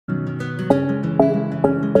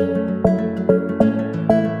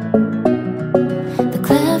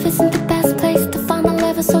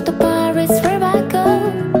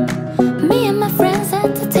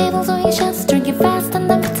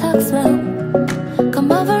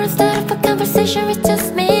come over instead of a conversation with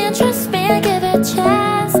just me. And trust me, I give it a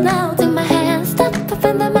chance. Now take my hand, stop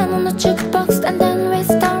putting the man on the jukebox, and then we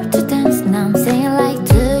start to dance. Now I'm saying like,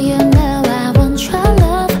 do you know I want your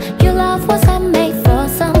love? Your love was handmade for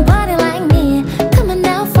somebody like me. Come on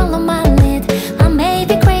now, follow my lead. I may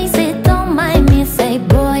be crazy, don't mind me. Say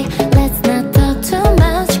boy, let's not talk too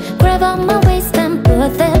much. Grab on my waist and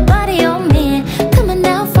put that body on me. Come on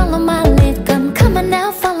now, follow my lead. Come on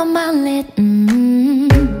now, follow my lead.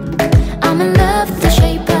 I'm in love with the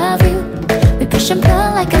shape of you. We push and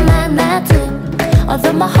pull like a magnet too.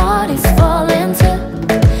 Although my heart is falling too.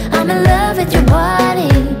 I'm in love with your body.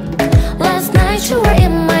 Last night you were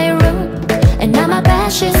in my room, and now my bed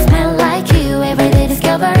sheets smell like you. Every day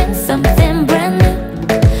discovering something brand new.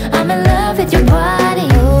 I'm in love with your body.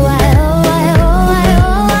 Oh I, oh I, oh I,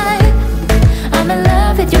 oh I. I'm in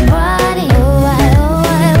love with your body. Oh I, oh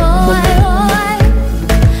I, oh I, oh I.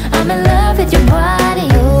 I'm in love with your body.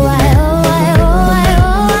 Oh I, oh I, oh I,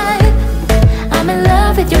 oh I. I'm in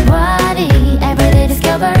love with your body. Every day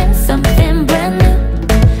discovering something brand new.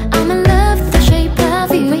 I'm in love with the shape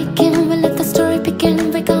of you. We let the story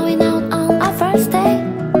begin. We're going out on our first day.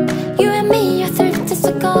 You and me, you're 30 days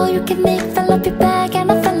ago. You can make fill up your bag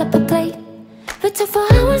and I fill up a plate. We took for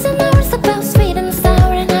hours and hours about sweet and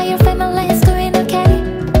sour, and how your family is doing okay.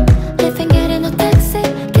 Living, getting a taxi,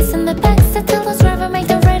 kissing the backseat till the driver made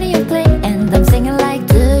the radio play. And I'm singing like,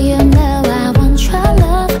 do you know I want your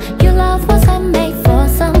love? Your love was handmade for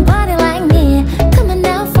somebody like me. Come on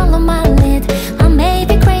now, follow my lead. I may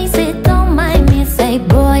be crazy, don't mind me. Say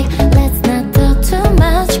boy, let's not talk too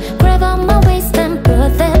much. Grab on my waist and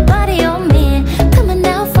put that body on me. Come on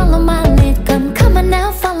now, follow my lead. Come on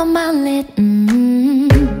now, follow my lead.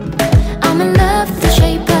 I'm in love with the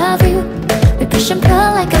shape of you. We push and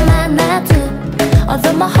pull like a magnet too.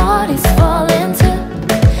 Although my heart is falling too.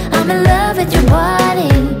 I'm in love with your body.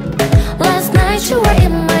 Last night you were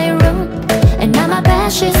in my room, and now my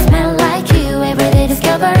bed sheets smell like you. Every day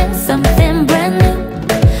discovering something brand new.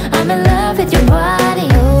 I'm in love with your body.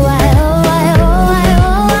 Oh I, oh I, oh I,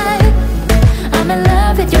 oh I. I'm in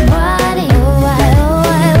love with your body. Oh I, oh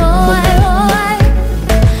I, oh I, oh I.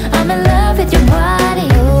 I'm in love with your body.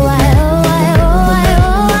 Oh I, oh I, oh I,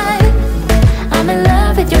 oh I. I'm in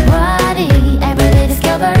love with your body. Every day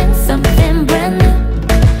discovering something brand new.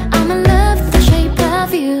 I'm in love with the shape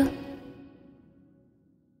of you.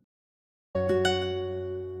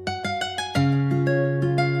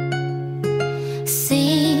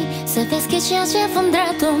 Sí, sabes que ya llevo un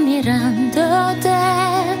rato mirándote.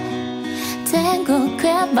 Tengo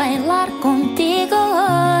que bailar contigo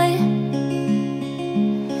hoy.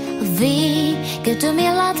 Vi que tu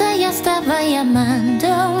mirada ya estaba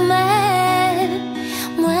llamándome.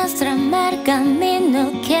 Muéstrame el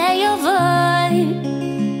camino que yo voy.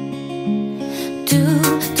 Tú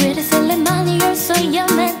eres el imán y yo soy el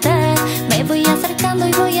metal. Me voy acercando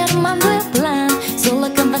y voy armando el plan. Solo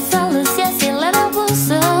con vasalos y así el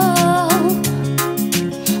abuso.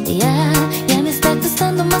 Ya me está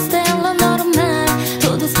gustando más de lo normal.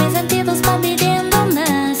 Todos mis sentidos van pidiendo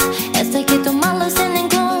más. Esto hay que tomarlo sin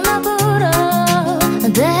ningún apuro.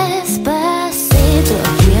 Despacito,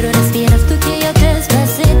 quiero respirar tú que yo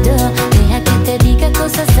despacito. Deja que te diga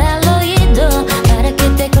cosas al oído, para que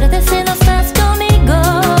te acuerdes si no estás conmigo.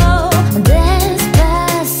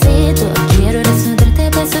 Despacito, quiero desnudarte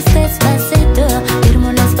besos despacito. Firmo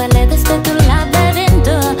las paredes de tu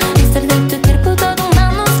laberinto, estar de tu cuerpo todo un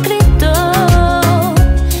manuscrito.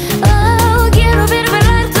 Oh, quiero ver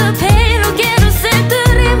bailar tu pelo, quiero ser tu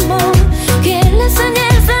ritmo. Que le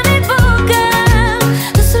enseñes a mi boca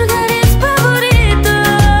tus lugares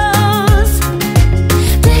favoritos.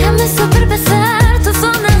 Déjame supervisar tus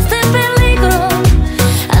zonas de peligro,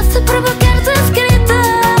 hasta provocar tus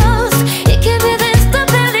gritos y que mi vida está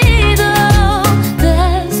perdido.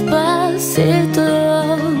 Despacito.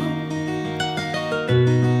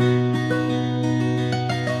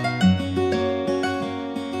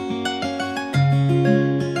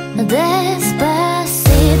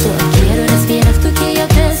 Despacito, quiero respirar tú que yo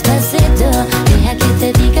despacito. Deja que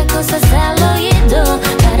te diga cosas al oído,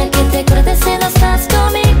 para que te acuerdes si no estás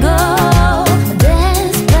conmigo.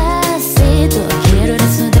 Despacito, quiero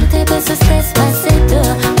desnudarte besos despacito.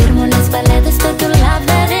 Firmo las paredes de tu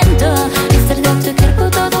laberinto, estar de tu cuerpo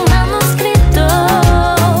todo un manuscrito.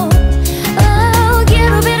 Oh,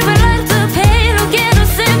 quiero ver bailar tu pelo, quiero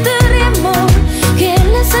ser tu ritmo. Que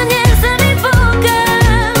le enseñes a mi boca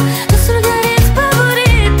tus lugares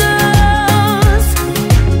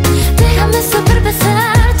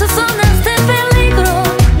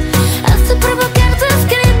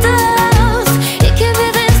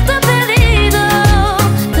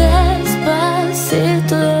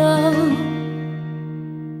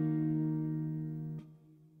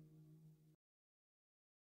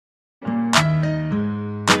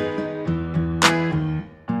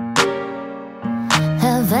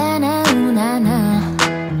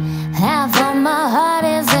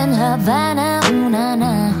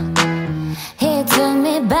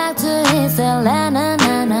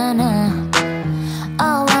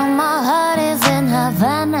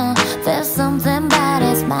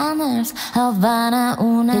Havana,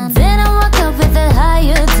 una. You didn't walk up with it, how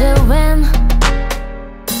you doing?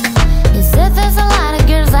 You said there's a lot of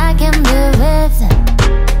girls I can be with.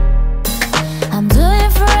 I'm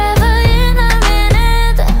doing forever in a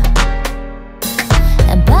minute.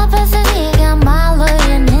 And Papa said he got my love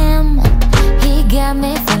in him. He got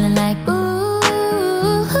me feeling like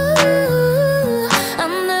ooh. I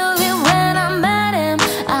knew it when I met him.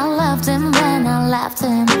 I loved him when I left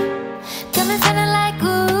him. Got me feeling like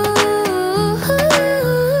ooh.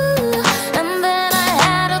 And then I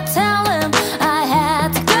had to tell him I had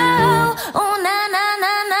to go. Oh na na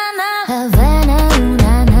na na na. Havana, ooh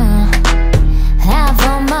na na. Half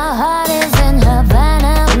of my heart is in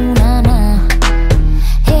Havana, ooh na na.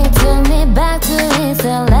 He took me back to his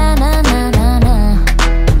Atlanta, na na na.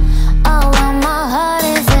 All of my heart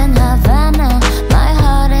is in Havana. My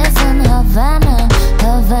heart is in Havana,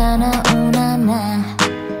 Havana, ooh na na.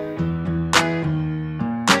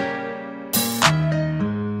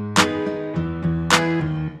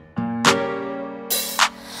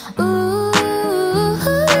 Ooh,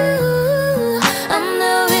 I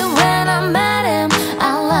knew it when I met him. I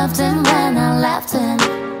loved him when I left him.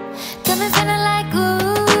 Got me feeling like ooh.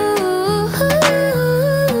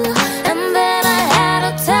 And then I had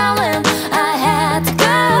to tell him I had to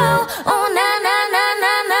go. Oh na na na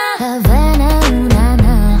na na. Havana, ooh na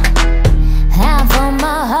na. Half of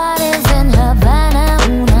my heart is in Havana,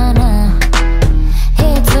 ooh na na. He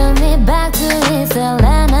took me back to his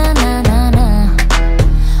Atlanta, na na na.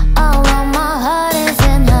 All of my heart is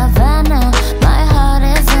in Havana. My heart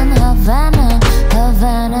is in Havana,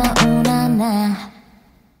 Havana, ooh na na.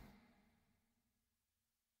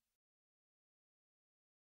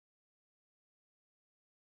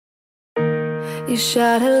 You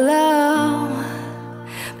shout hello,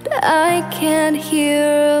 but I can't hear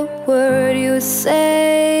a word you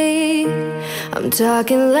say. I'm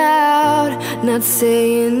talking loud, not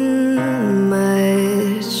saying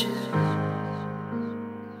much.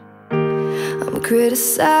 I'm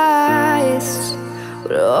criticized,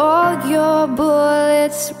 but all your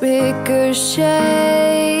bullets ricochet.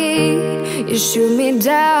 You shoot me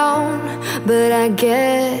down, but I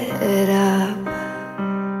get up.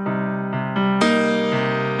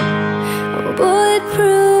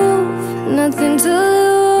 Bulletproof, nothing to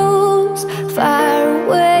lose. Fire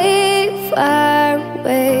away, fire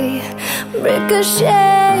away.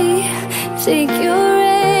 Ricochet, take your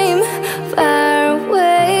aim. Fire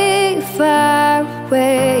away, fire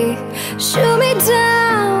away. Shoot me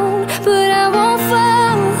down, but I won't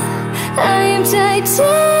fall. I am titanium.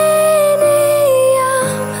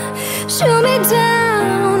 Shoot me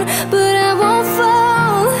down, but I won't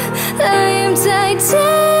fall. I am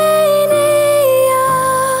titanium.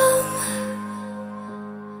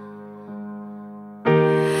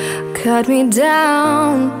 Cut me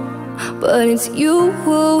down, but it's you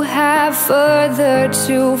who have further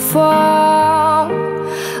to fall.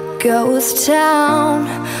 Ghost town,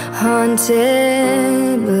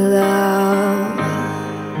 haunted love.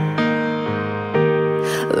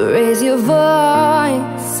 Raise your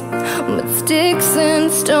voice, but sticks and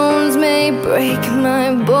stones may break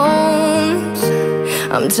my bones.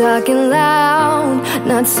 I'm talking loud,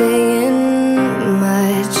 not saying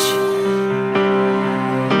much.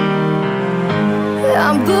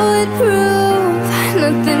 I'm bulletproof,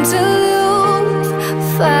 nothing to lose.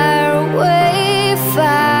 Fire away,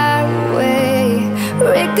 fire away.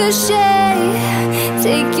 Ricochet,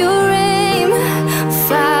 take your aim.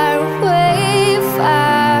 Fire away,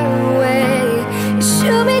 fire away. You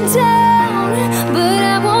shoot me down, but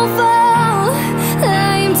I won't fall.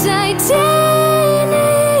 I am titanium.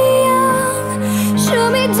 Shoot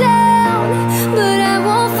me down, but I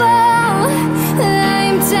won't fall. I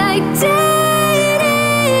am titanium.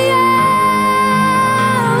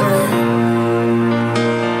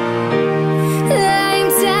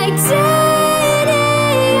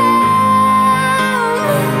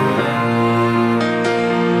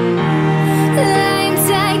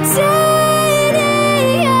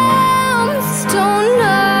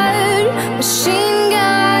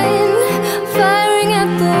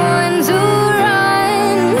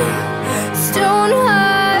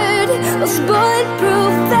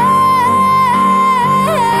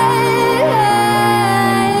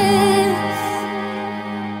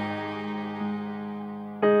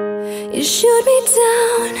 You shoot me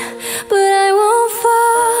down, but I won't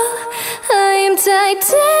fall. I am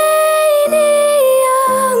titanium.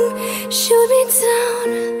 Shoot me down,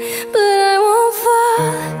 but I won't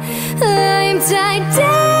fall. I am titanium.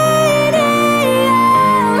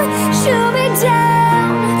 Shoot me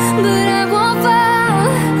down, but I won't fall.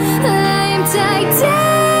 I am titanium.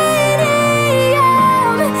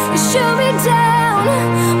 You shoot me down,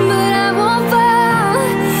 but I won't fall.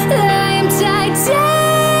 I am titanium.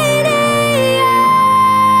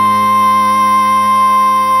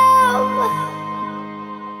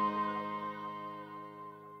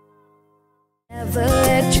 Never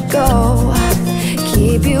let you go,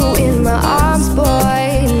 keep you in my arms,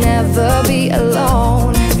 boy, never be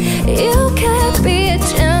alone. You can't be a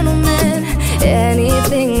gentleman,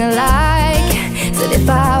 anything I like. Said if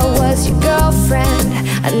I was your girlfriend,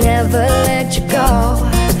 I'd never let you go,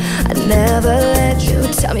 I'd never let you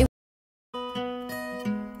tell me.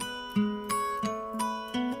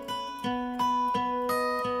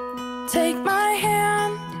 Take my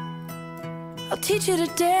hand, I'll teach you to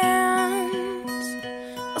dance.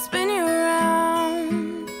 I'll spin you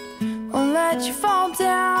around, won't let you fall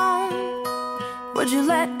down. Would you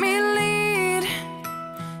let me lead?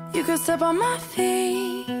 You could step on my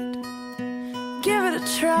feet, give it a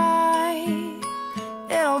try,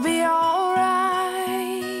 it'll be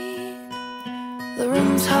alright. The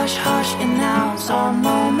room's hush hush and now's our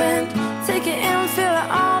moment. Take it in, feel it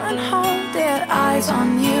all and hold it. Eyes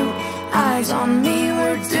on you, eyes on me,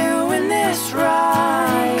 we're doing this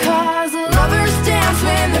right. Cause lovers dance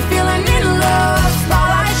when they're feeling in love.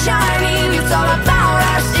 Spotlight shining, it's all about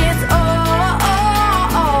us. It's all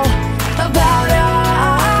about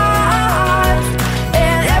us.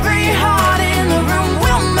 And every heart in the room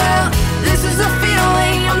will melt. This is a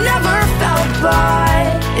feeling I've never felt, but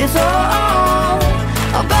it's all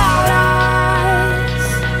about us.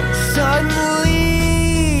 Suddenly,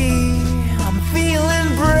 I'm feeling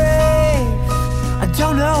brave. I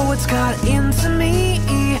don't know what's got into me,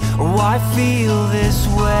 or why I feel this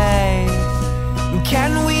way.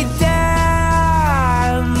 Can we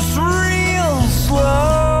dance real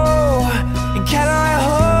slow? Can I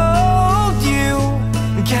hold you?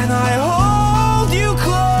 Can I hold you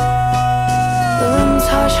close? The room's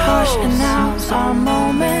hush hush and now's our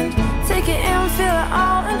moment. Take it in, feel it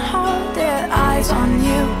all and hold it. Eyes on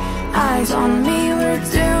you, eyes on me, we're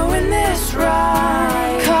doing this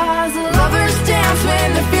right. Cause lovers dance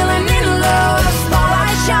when they're feeling in love.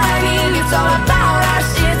 Spotlight shining, it's all about us.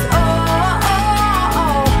 It's all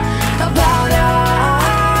about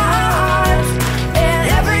us. And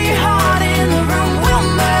every heart in the room will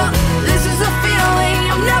melt. This is a feeling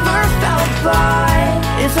I've never felt, but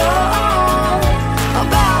it's all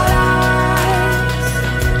about us.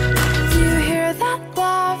 Do you hear that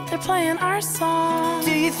love? They're playing our song.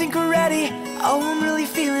 Do you think we're ready? Oh, I'm really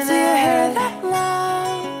feeling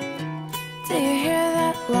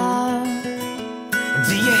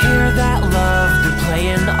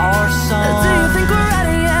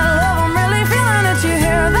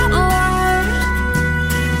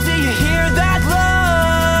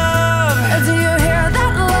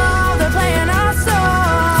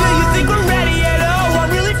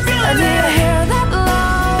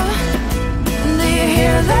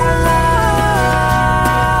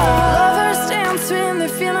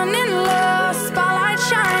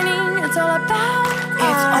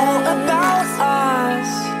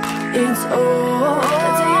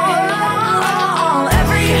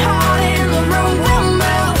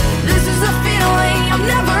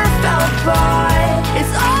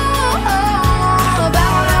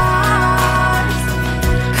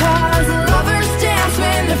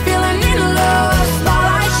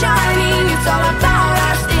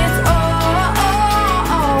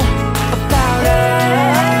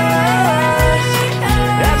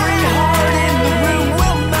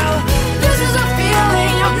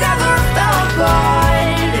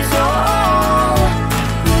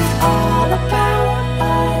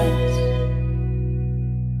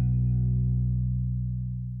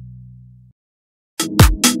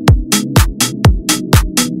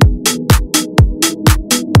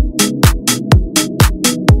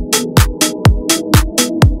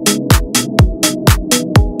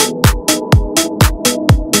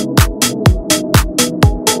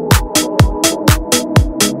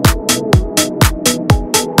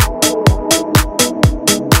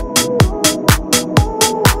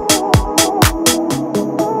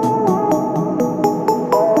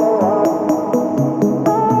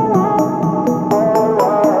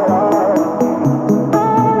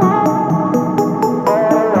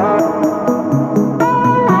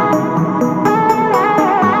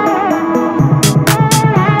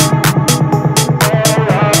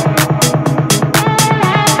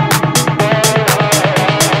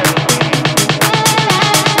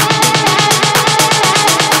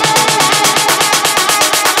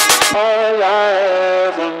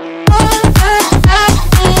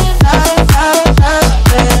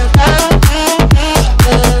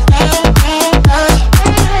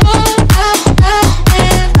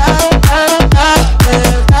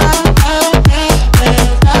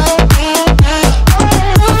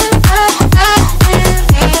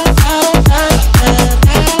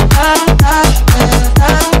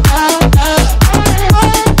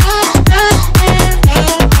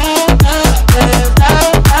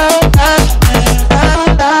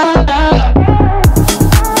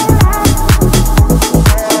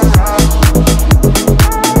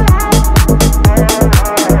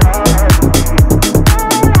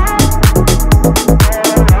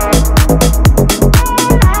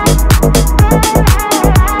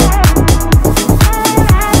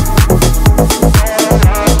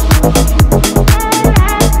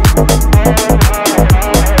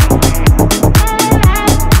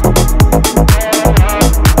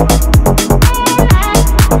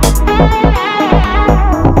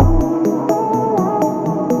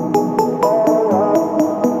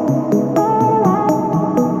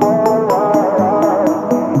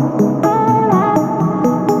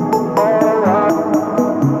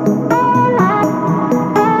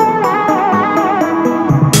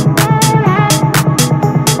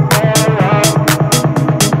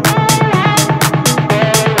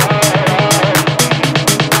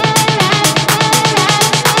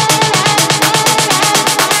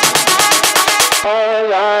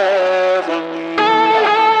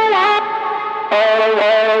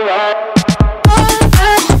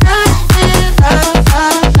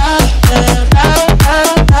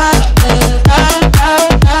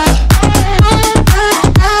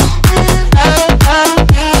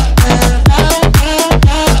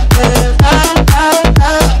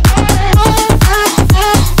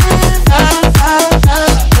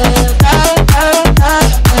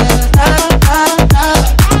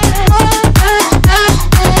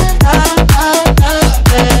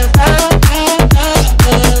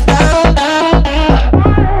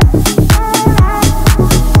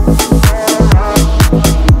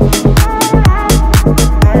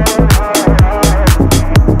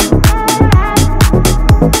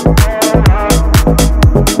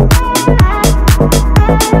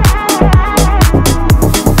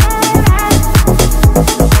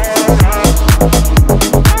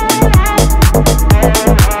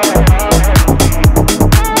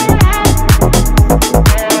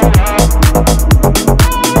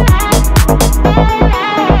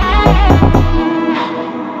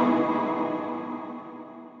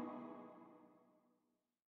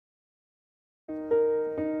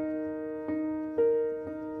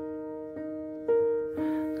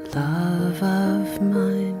Love of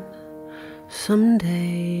mine,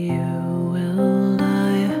 someday you will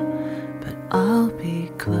die, but I'll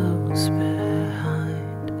be close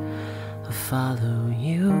behind. I'll follow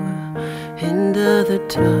you into the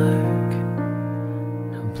dark.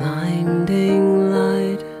 No blinding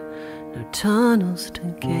light, no tunnels to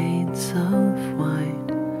gates of white,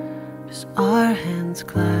 just our hands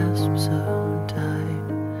clasped so tight,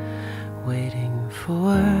 waiting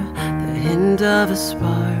for the hint of a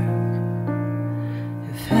spark.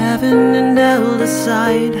 If heaven and hell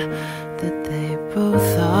decide that they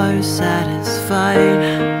both are satisfied,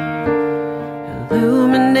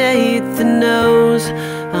 illuminate the nose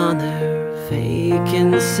on their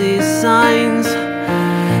vacancy signs.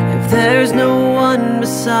 If there's no one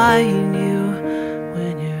beside you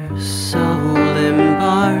when your soul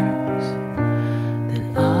embarks,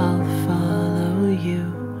 then I'll follow you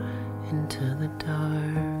into the dark.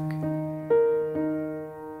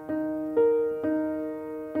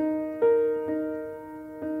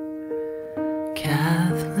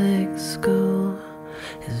 Catholic school,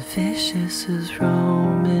 as vicious as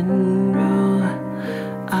Roman rule.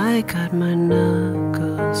 I got my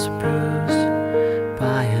knuckles bruised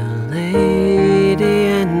by a lady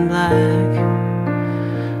in black.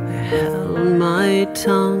 I held my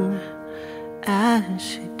tongue as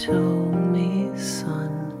she told me,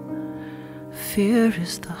 son, fear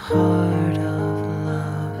is the heart of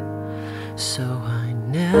love. So I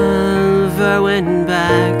never went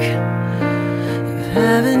back.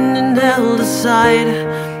 Heaven and hell decide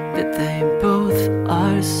that they both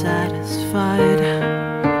are satisfied,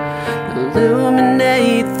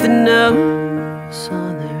 illuminate the nose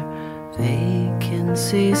on their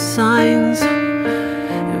vacancy signs.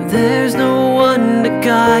 If there's no one to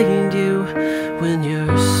guide you when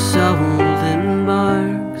your soul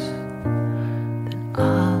embarks, then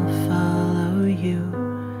I'll follow you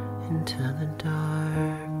into the dark.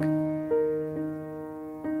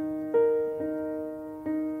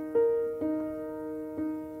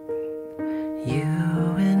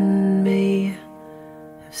 You and me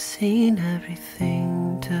have seen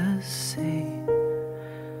everything to see,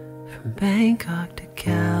 from Bangkok to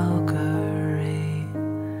Calgary,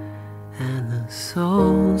 and the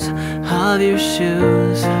soles of your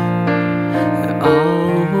shoes are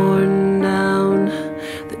all worn down.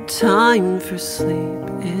 The time for sleep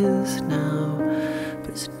is now,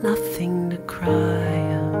 but it's nothing to cry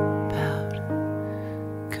about,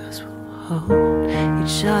 'cause we'll hold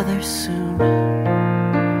each other soon.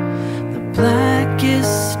 The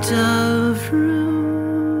blackest of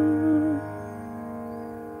rooms.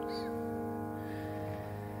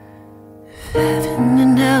 If heaven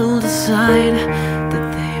and hell decide that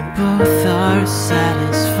they both are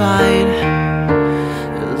satisfied,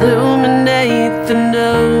 illuminate the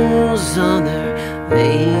nose on their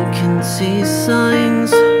vacancy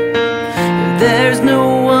signs. If there's no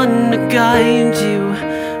one to guide you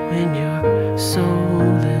when your soul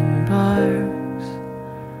embarks,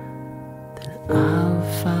 then I'll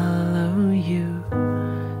follow you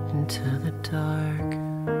into the dark.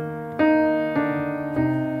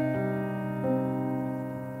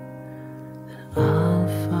 Then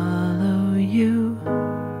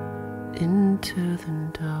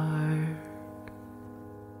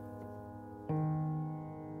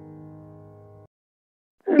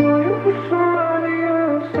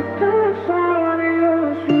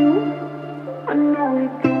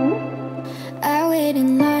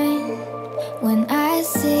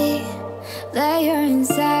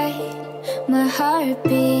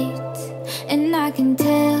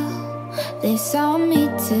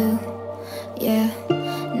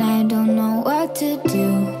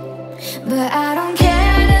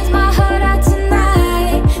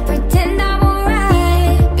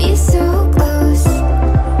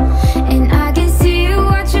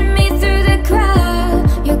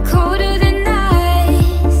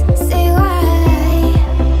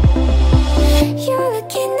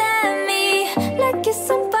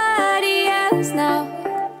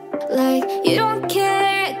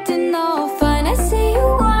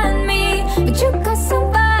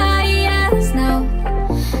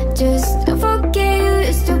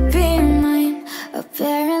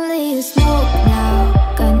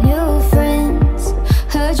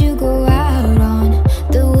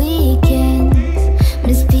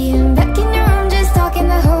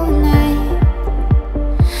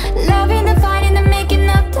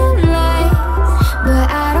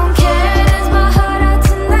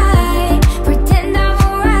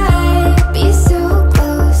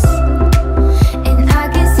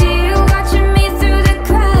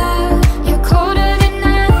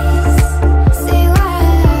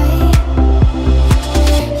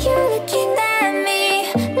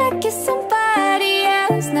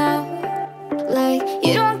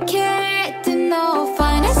You don't care to know.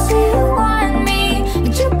 Fine, I see you want me,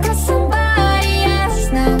 but you got somebody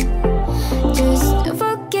else now. Just don't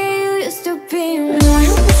forget you used to be mine.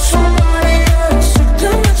 You got somebody else, you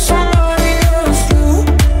got somebody else too.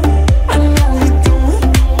 I know you do.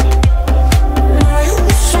 Now you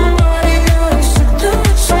got somebody else, you got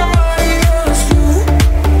somebody else too.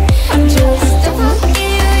 Just don't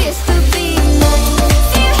forget you used to be mine.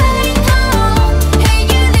 You heading home, and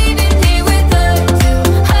you're leaving here with her to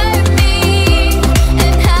hurt me.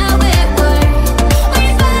 And how it worked when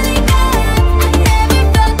you finally got up. I never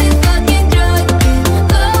felt this fucking drug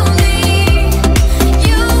lonely.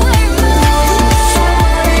 You were mine.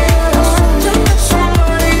 Somebody else,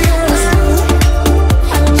 somebody else too.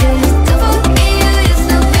 Just don't forget you used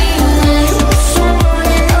to be mine.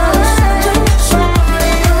 Somebody else,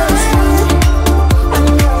 somebody else too.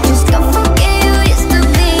 Just don't forget you used to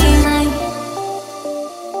be mine.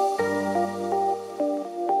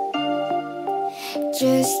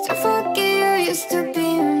 Just don't forget you used to be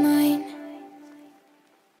mine.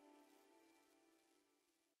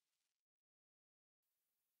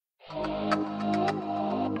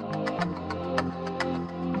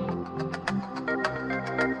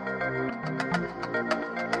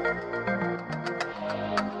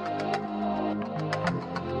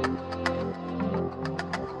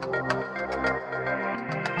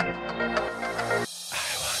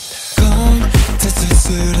 건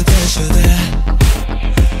테스트를 대셔대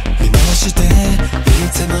見回してい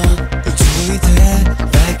てもうつむいて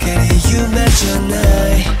ばかり夢じゃな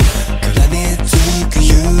い絡みつく憂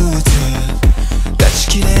鬱断ち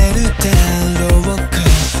切れるだろうか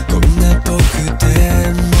こんな僕で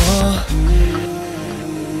も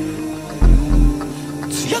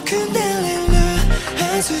強くなれるは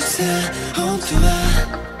ずさ本当は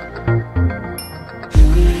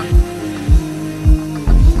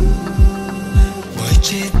もう一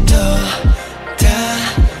度だ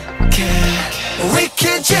け We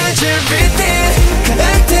can change everything 変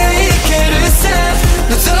えていけるさ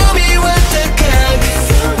望みは高く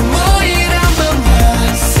思いのまま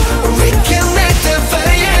We can make the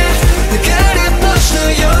fire 流れ星の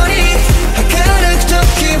ように儚く時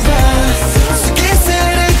は過ぎ去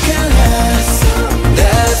るから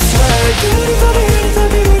That's why beautiful beautiful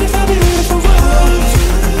beautiful beautiful world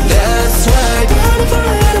That's why beautiful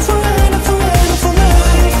beautiful beautiful beautiful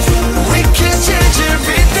life We can change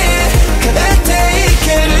everything 変えていけ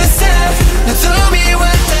るさ望みは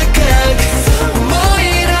高く思い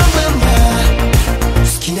のまま好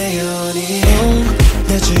きなように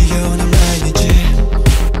同じような毎日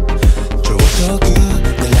ちょうどく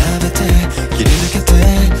並べて切り抜けて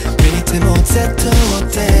見ても絶対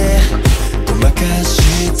ってごまかし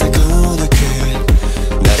たくなく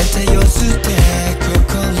慣れた様子で心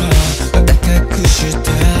また隠し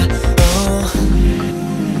た、oh、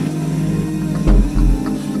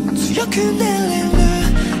強くなれる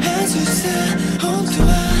はずさ本当は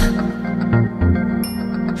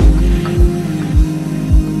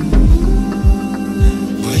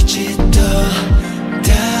もう一度だ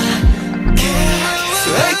け So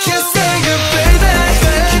I can say goodbye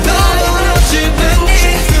昨日の自分に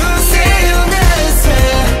さよならさ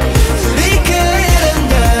振り返ら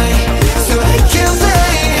ない So I can fly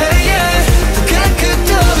higher 高く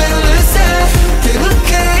飛べるさ手向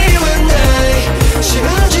かいはない信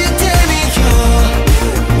じてみよう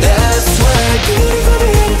That's why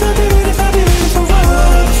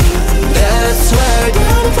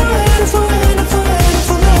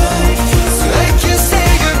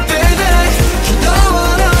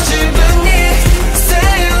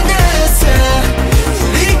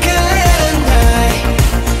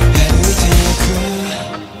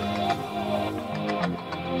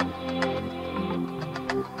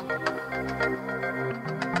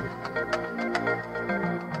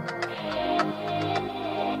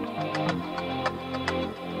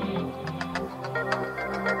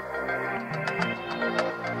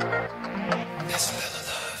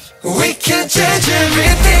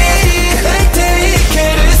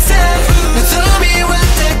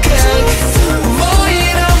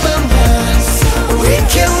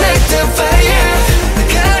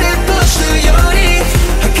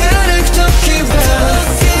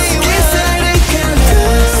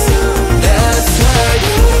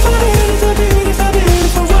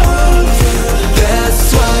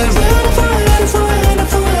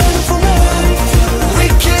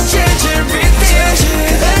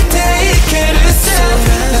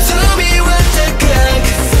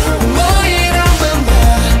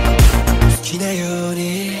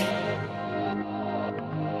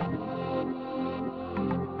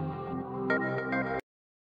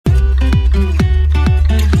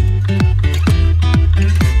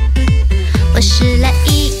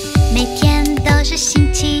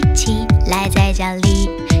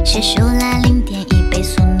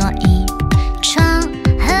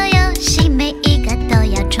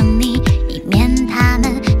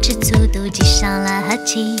系上了合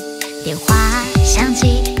体，电话响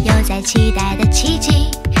起，又在期待的奇迹，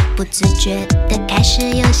不自觉的开始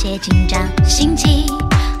有些紧张心悸，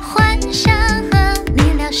幻想和你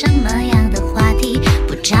聊什么样的话题，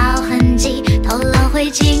不着痕迹透露会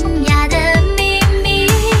惊讶的秘密。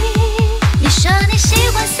你说你喜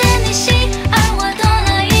欢四女系，而我多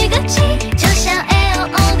了一个 G， 就像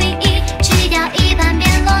LOVE 去掉一半变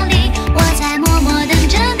萝莉，我在默默等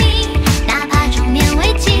着你，哪怕中年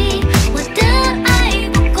危机，我的爱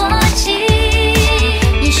不过期。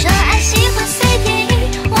你说爱喜欢随便意，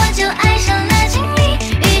我就爱上了经历，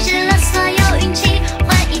预知了所有运气，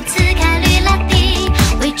换一次概率拉低，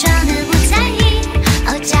伪装的不在意，哦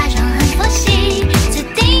假装很佛系，最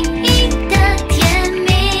定义的甜蜜。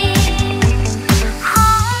红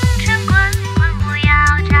尘滚滚不要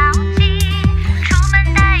着急，出门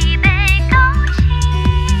带一杯枸杞，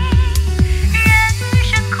人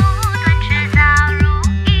生苦短迟早如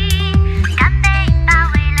意，干杯吧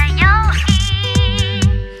为了友谊。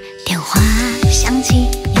电话响起，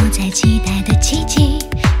又在期待的奇迹，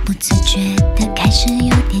不自觉的开始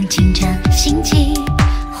有点紧张心悸，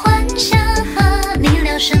幻想和你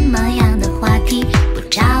聊什么样的话题，不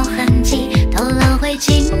着痕迹透露会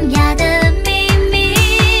惊讶的秘密。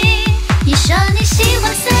你说你喜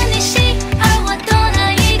欢四女系，而我多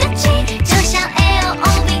了一个 G， 就像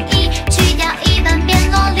LOVE 去掉一半变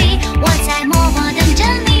萝莉，我在默默等着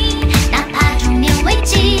你，哪怕中年危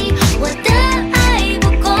机，我的爱不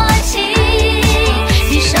过期。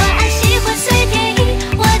你说爱喜欢随便意，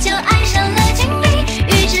我就爱上了经历，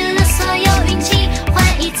预知了所有运气，换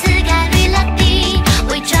一次概率拉低，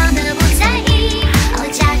伪装的不在意，哦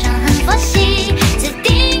假装很佛系，最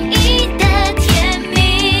定义的甜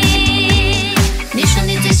蜜。你说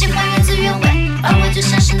你最喜欢原汁原味，而我就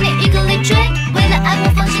像是你一个累赘，为了爱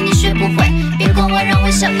我放弃你学不会，别管我让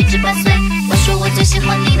微笑一直伴随。我说我最喜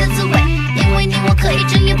欢你的滋味，因为你我可以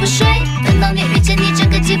整夜不睡，等到你遇见你这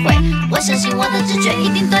个机会，我相信我的直觉一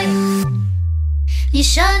定对。你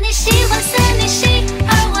说你喜欢四女系，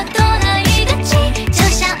而我多了一个 G， 就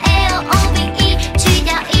像 LOVE 去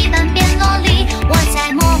掉一半变萝莉，我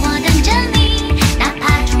在默默等着你，哪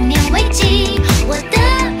怕中年危机，我的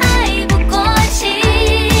爱不过期。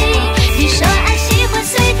你说爱喜欢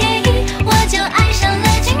随便意，我就爱上了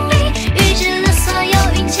经历，预知了所有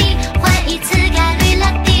运气，换一次概率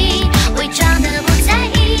拉低，伪装的不在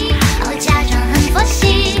意，哦假装很佛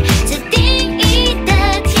系，最定义的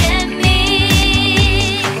甜蜜。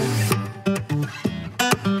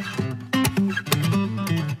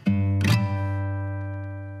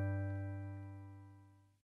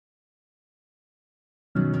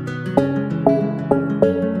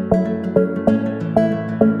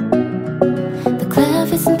The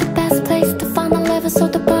club isn't the best place to find a lover, so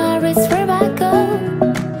the bar is where I go.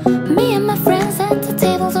 Me and my friends at the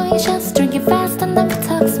table doing shots, drinking fast and then we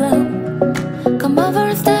talk slow. Come over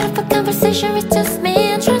and start up a conversation with just me,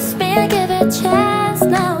 and trust me, I give it a chance.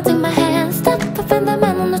 Now take my hand, step up in the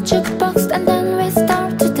man on the jukebox, and then we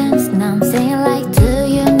start to dance. Now I'm saying like, do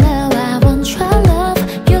you know I want your love?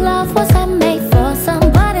 Your love was handmade for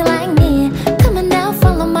somebody like me. Come on now,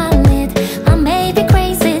 follow my lead. I may be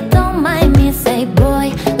crazy, don't mind me. Say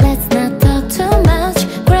boy, let's not talk too much.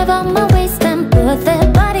 Grab on my waist and put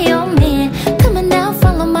that body on me. Come on now,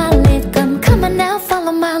 follow my lead. Come on now,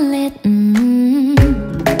 follow my lead.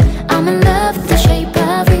 I'm in love with the shape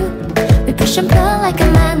of you. We push and pull like a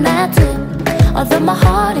magnet do. Although my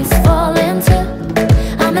heart is falling too,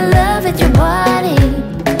 I'm in love with your body.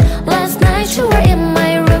 Last night you were in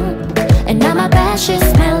my room, and now my bed sheets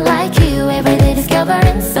smell like you. Every day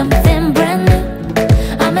discovering something brand new.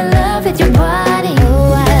 I'm in love with your body.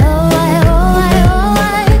 Oh I, oh I, oh I, oh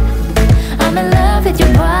I. I'm in love with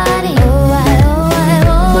your body. Oh I, oh I,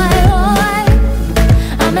 oh I, oh I.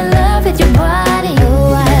 I'm in love with your body.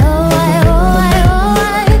 Oh I, oh I, oh I, oh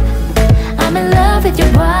I. I'm in love with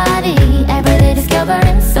your body. Every day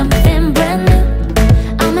discovering something brand new.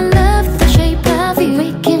 I'm in love with the shape of you.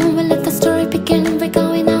 We let the story begin. We're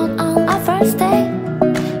going out on our first day.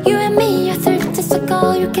 You and me are 30 days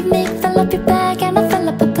ago. You give me, fill up your bag, and I fill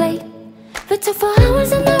up a plate. We took 4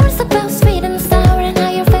 hours and hours about sweet and sour, and how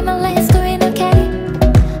your family is doing okay.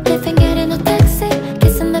 Living it in a taxi,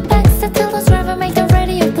 kissing the backseat till the driver made the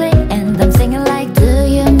radio play. And I'm singing like, do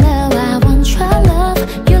you know I want your love?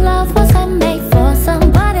 Your love was handmade for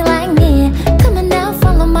somebody like me. Come on now,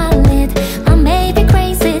 follow my lead. I may be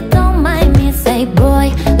crazy, don't mind me. Say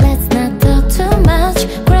boy, let's not talk too much.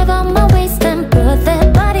 Grab on my waist and put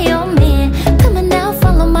that body on me. Come on now,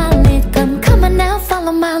 follow my lead.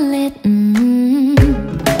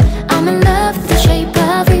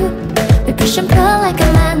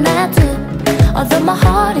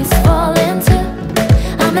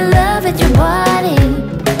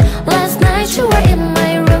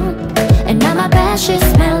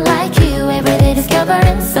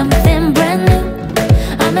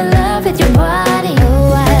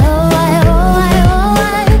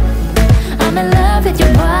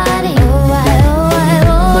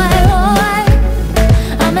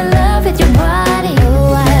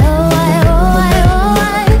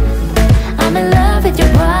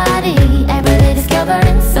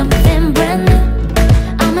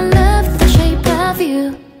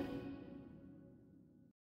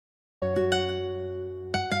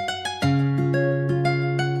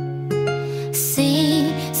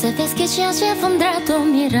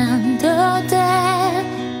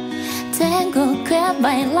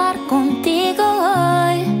 bailar contigo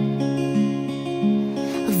hoy.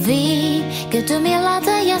 Vi que tu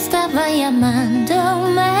mirada ya estaba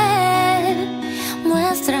llamándome.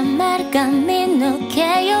 Muéstrame el camino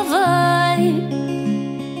que yo voy.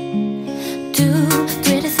 Tú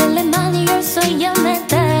eres el imán y yo soy el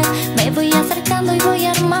metal. Me voy acercando y voy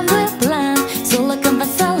armando el plan. Solo con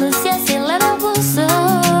vasalos y así el abuso.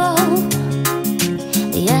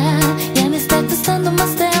 Ya me está costando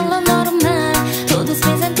más de lo normal. Todos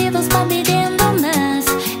mis sentidos van pidiendo más.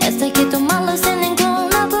 Esto hay que tomarlo sin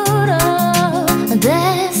ningún apuro.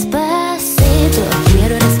 Despacito,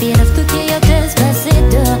 quiero respirar tú que yo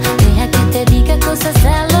despacito. Deja que te diga cosas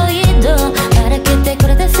al oído, para que te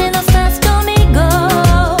acuerdes si no estás conmigo.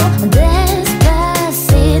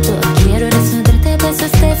 Despacito, quiero desnudarte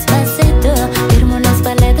besos despacito. Firmo las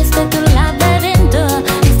paredes de tu laberinto,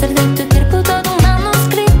 extraer de tu cuerpo todo un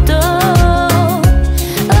manuscrito.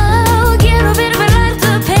 Oh, quiero ver bailar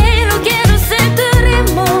tu pelo, quiero ser tu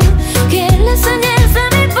ritmo. Que le enseñes a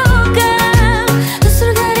mi boca tus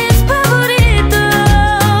lugares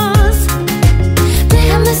favoritos.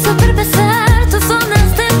 Déjame sobrepasar tus zonas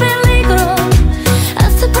de peligro,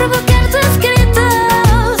 hasta provocar tus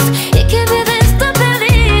gritos y que mi vida está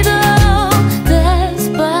perdido.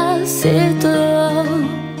 Despacito.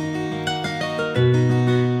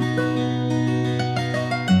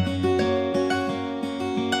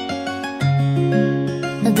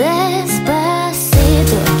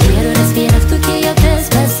 Despacito, quiero respirar tú que yo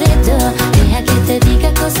despacito. Deja que te diga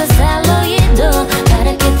cosas al oído,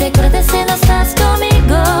 para que te acuerdes si no estás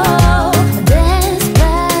conmigo.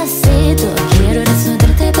 Despacito, quiero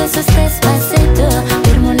desnudarte besos despacito.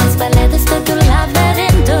 Firmo las paredes de tu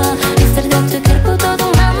laberinto, extraer de tu cuerpo todo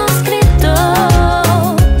un manuscrito.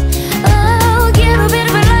 Oh, quiero ver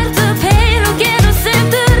bailar tu pelo, quiero ser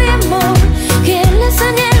tu ritmo. Que le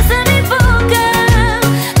enseñes a mi boca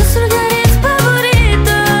tus lugares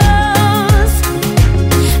favoritos.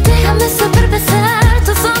 Déjame sobrepasar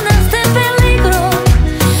tus zonas de peligro,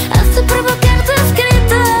 hasta provocar tus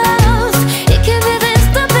gritos y que mi vida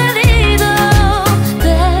está perdido.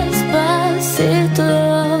 Despacito.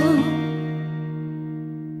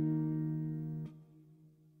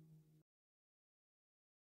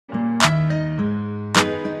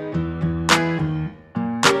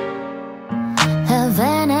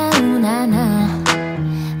 Havana, ooh, na, na.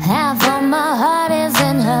 Half of my heart is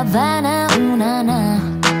in Havana, ooh, na, na.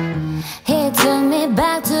 He took me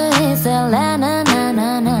back to his Atlanta, na,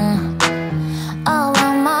 na, na. All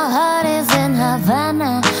of my heart is in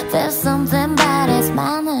Havana. There's something about his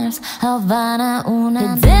manners, Havana, ooh, na,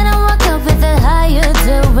 na. He didn't walk up with it, how you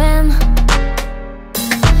doing?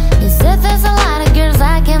 He said there's a lot of girls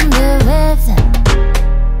I can do it.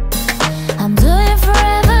 I'm doing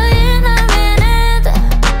forever in a minute.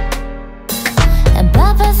 And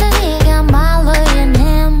Papa said he got Malo in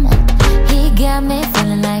him. He got me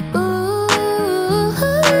feeling like ooh.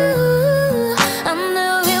 I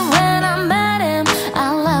knew it when I met him. I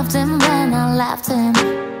loved him when I left him.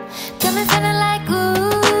 Got me feeling like ooh.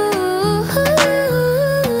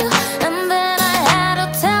 And then I had to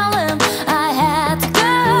tell him I had to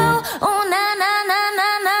go. Oh, na, na, na, na,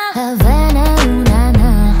 na. Havana, ooh, na, na.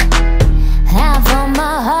 Half of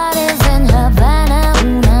my heart is in Havana,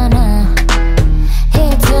 ooh, na, na. He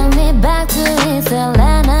took me back to his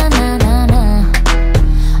Atlanta, na, na, na.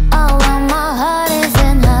 All of my heart is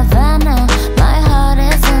in Havana. My heart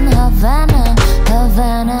is in Havana,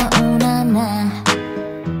 Havana, ooh, na, na.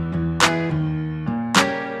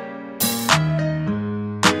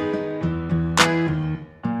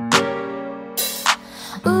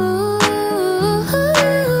 Ooh,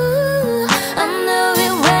 I knew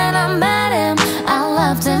it when I met him. I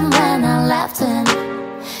loved him when I left him.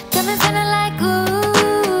 Got me feeling like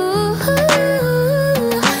ooh.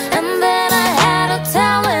 And then I had to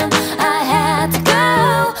tell him I had to go.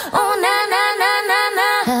 Oh, na, na, na, na, na.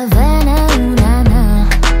 Havana, ooh, na, na.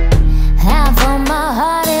 Half of my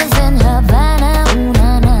heart is in Havana, ooh, na,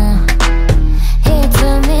 na. He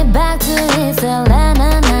took me back to his Atlanta,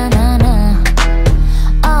 na, na, na.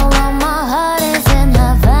 All of my heart is in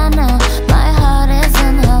Havana. My heart is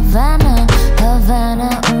in Havana, Havana,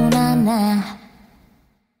 ooh, na, na.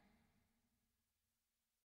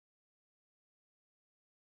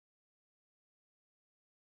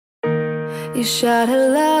 You shout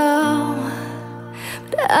hello,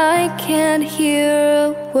 but I can't hear a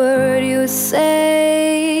word you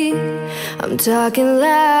say. I'm talking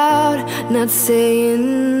loud, not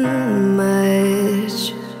saying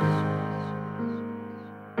much.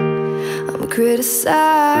 I'm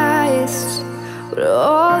criticized, but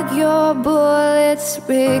all your bullets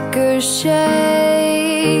ricochet.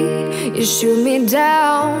 You You shoot me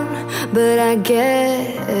down, but I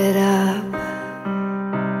get up.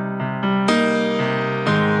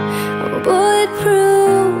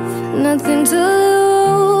 Bulletproof, nothing to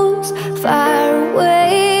lose. Fire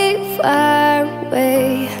away, fire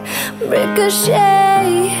away.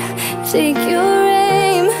 Ricochet, take your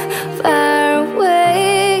aim. Fire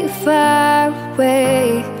away, fire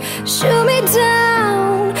away. Shoot me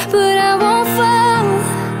down, but I won't fall.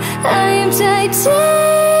 I am titanium.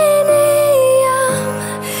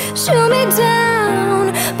 Shoot me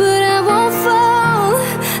down, but I won't fall.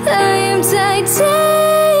 I am titanium.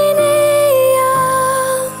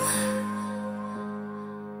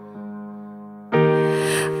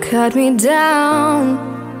 Cut me down,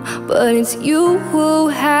 but it's you who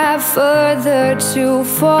have further to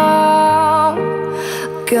fall.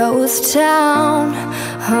 Ghost town,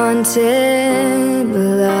 haunted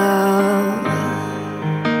love.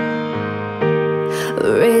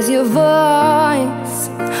 Raise your voice,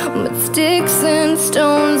 but sticks and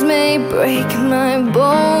stones may break my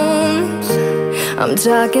bones. I'm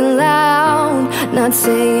talking loud, not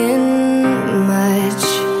saying much.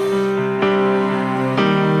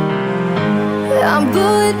 I'm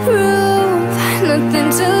bulletproof, nothing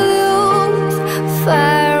to lose.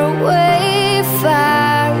 Fire away,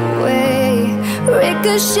 fire away.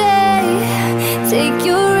 Ricochet, take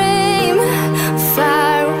your aim.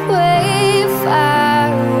 Fire away,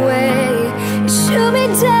 fire away. Shoot me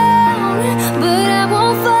down, but I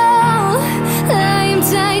won't fall. I am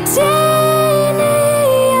titanium.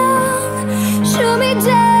 Shoot me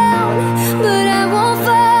down, but I won't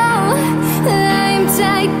fall. I am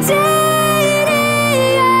titanium.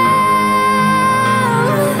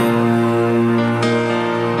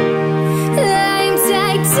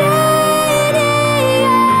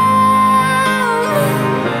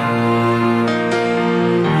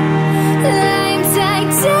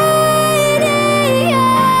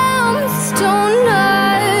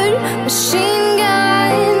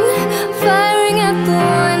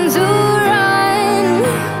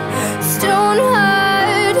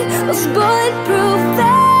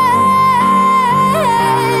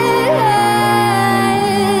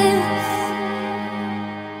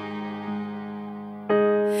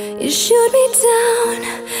 You shoot me down,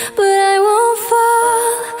 but I won't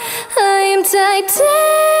fall. I am titanium.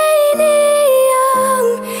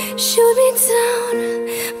 Shoot me down,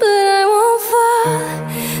 but I won't fall.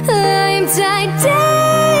 I am titanium.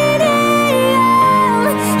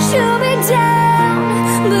 Shoot me down,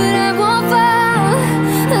 but I won't fall.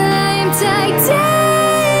 I am titanium.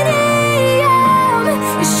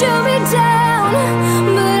 You shoot me down,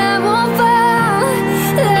 but I won't fall.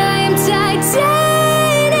 I am titanium.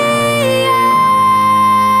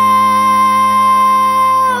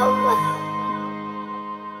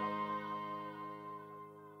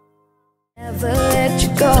 Never let you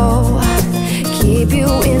go, keep you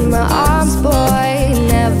in my arms, boy,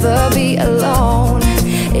 never be alone.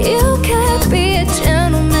 You can't be a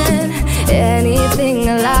gentleman, anything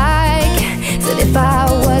I like. Said if I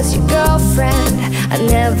was your girlfriend, I'd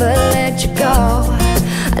never let you go,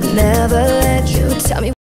 I'd never let you tell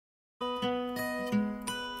me.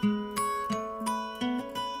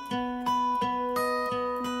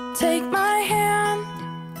 Take my hand,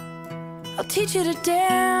 I'll teach you to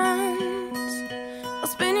dance. I'll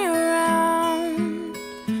spin you around,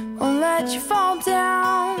 won't let you fall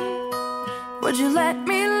down. Would you let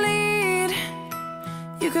me lead?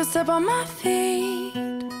 You could step on my feet.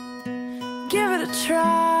 Give it a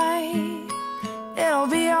try, it'll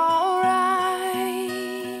be alright.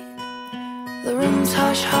 The room's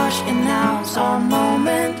hush hush and now's our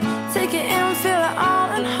moment. Take it in, feel it all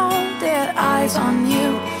and hold it. Eyes on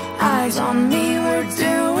you, eyes on me, we're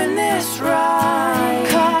doing this right.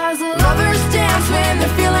 Cause lovers dance when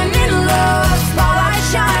they're feeling in love. Spotlight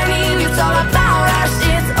shining, it's all about us.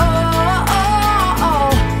 It's all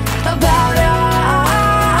about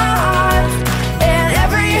us. And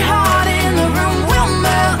every heart in the room will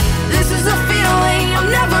melt. This is a feeling I've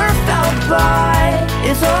never felt, but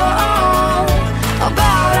it's all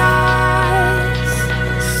about us.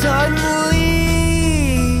 Suddenly,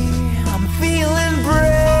 I'm feeling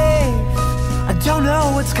brave. I don't know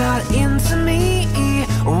what's got into me,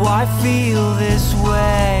 or why I feel this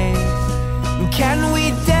way. Can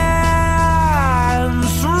we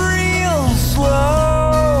dance real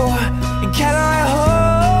slow? Can I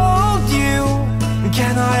hold you?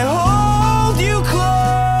 Can I hold you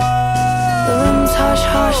close? The room's hush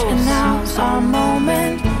hush and now's our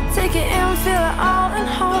moment. Take it in, feel it all and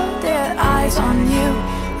hold it. Eyes on you,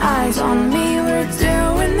 eyes on me, we're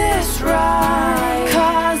doing this right.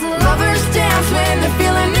 Cause lovers dance when they're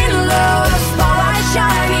feeling in love. Spotlight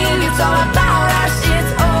shining, it's all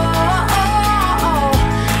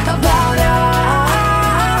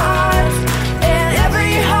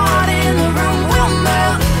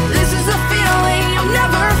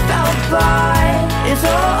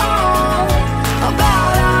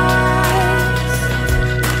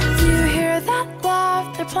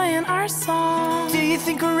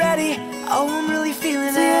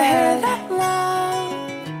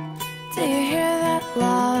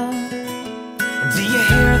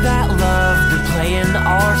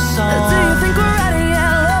song. Do you think we're ready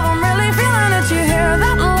yet, love? I'm really feeling it. You hear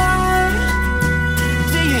that love?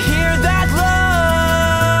 Do you hear that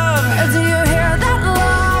love? Do you hear that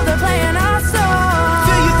love? They're playing our song.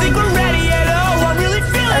 Do you think we're ready yet? Oh, I'm really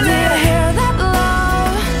feeling Do you it. hear that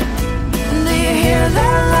love? Do you hear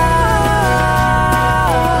that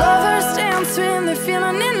love? Lovers dance when they're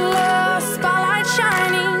feeling in love. Spotlight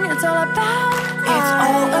shining, it's all about us. It's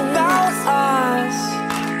all about us.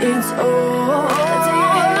 It's all. Do you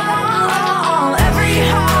hear that love? Every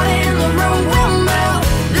heart in the room will melt.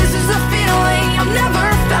 This is a feeling I've never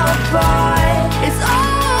felt, but it's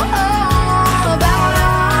all about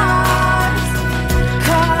us.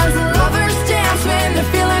 'Cause lovers dance when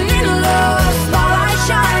they're feeling in love. Spotlight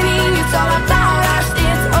shining, it's all about us.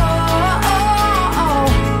 It's all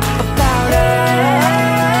about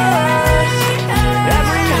us.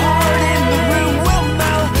 Every heart in the room will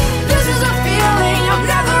melt. This is a feeling I've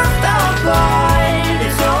never felt, but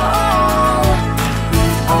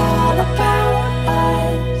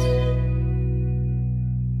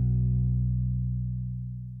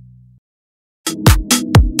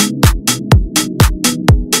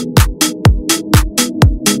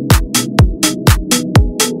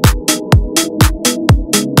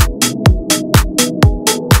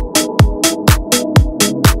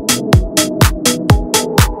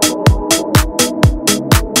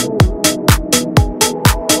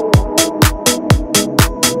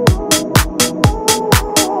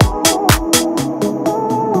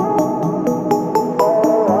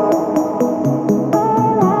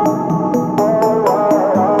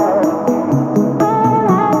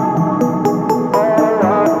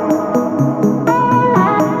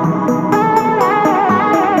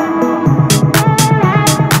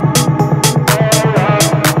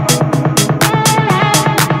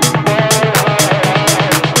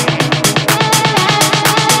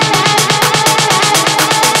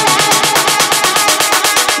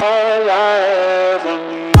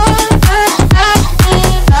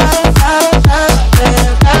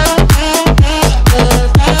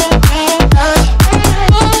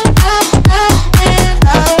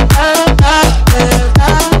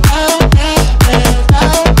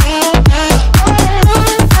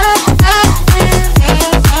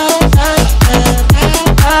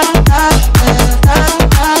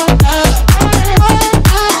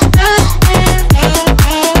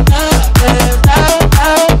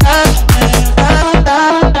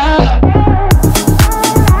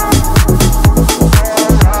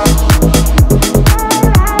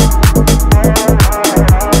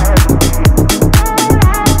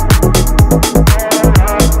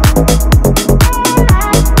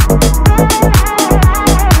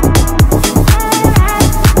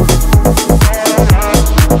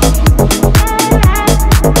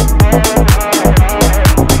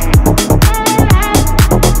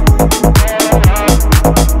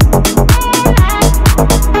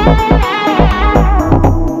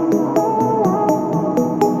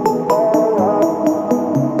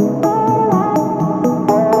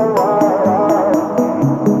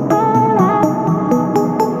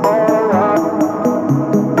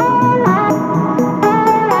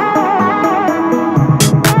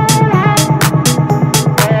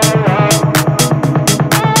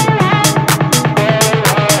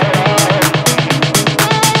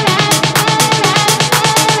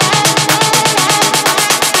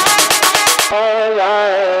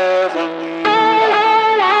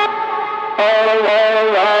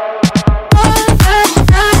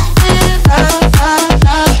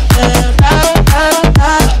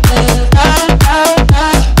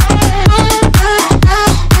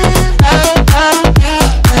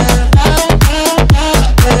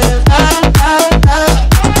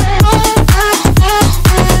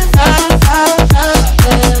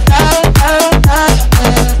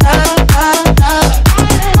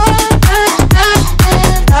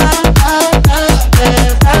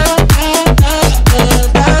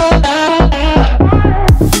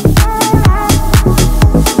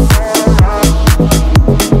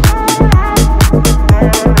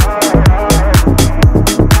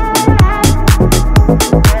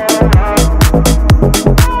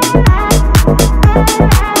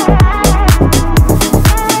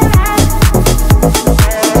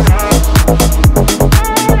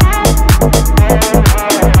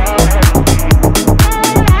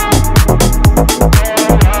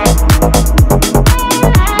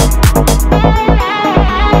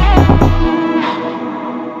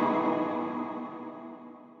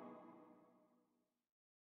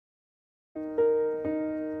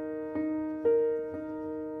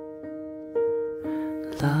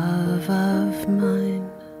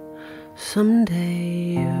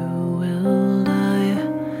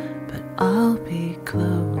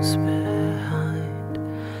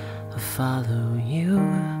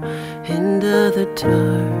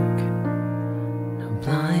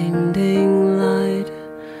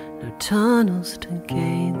tunnels to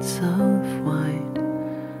gates of white,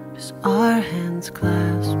 just our hands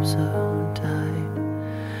clasped so tight,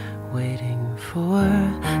 waiting for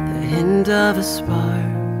the hint of a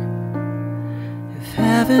spark. If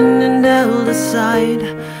heaven and hell decide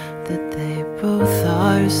that they both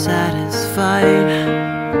are satisfied,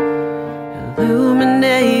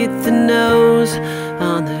 illuminate the nose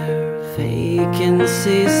on their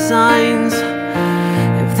vacancy signs.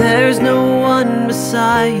 If there's no one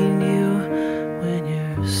beside you when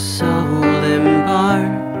your soul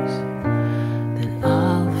embarks, then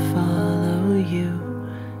I'll follow you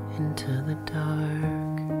into the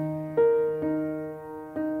dark.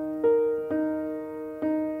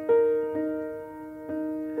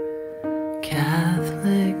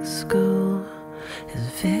 Catholic school, as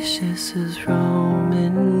vicious as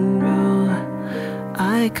Roman rule.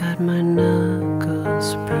 I got my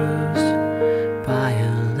knuckles bruised by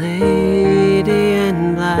a lady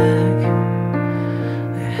in black.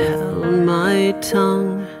 I held my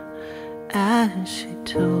tongue as she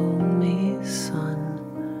told me, son,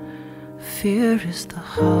 fear is the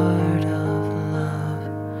heart of love.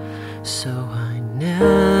 So I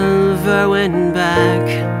never went back.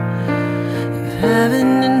 If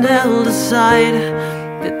heaven and hell decide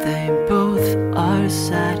that they both are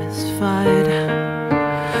satisfied,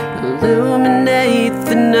 illuminate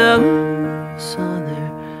the notes on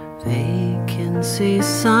their vacancy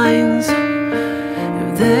signs.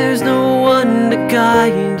 If there's no one to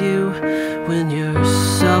guide you when your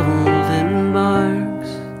soul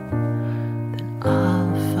embarks, then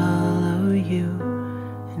I'll follow you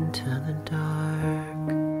into the dark.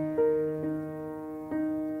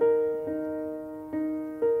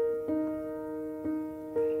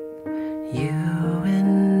 You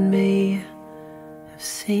and me have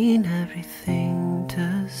seen everything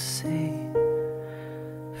to see,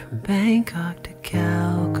 from Bangkok to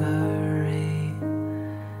Calgary,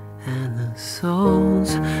 and the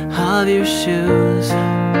soles of your shoes,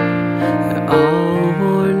 they're all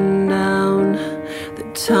worn down. The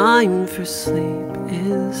time for sleep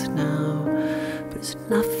is now, but it's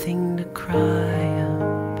nothing to cry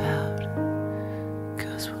about,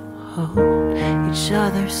 'cause we'll hold each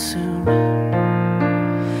other soon.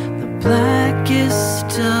 The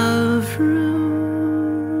blackest of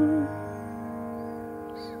rooms.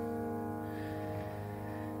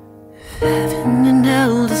 If heaven and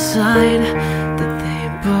hell decide that they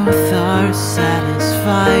both are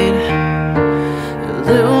satisfied,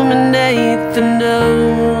 illuminate the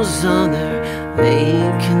nose on their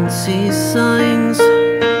vacancy signs.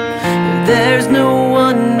 If there's no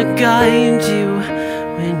one to guide you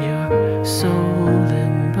when your soul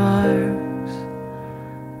embarks,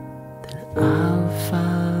 then I'll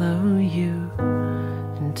follow you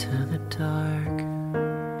into the dark.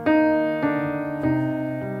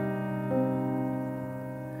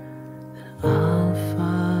 Then I'll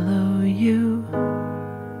follow you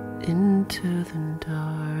into the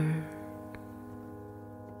dark.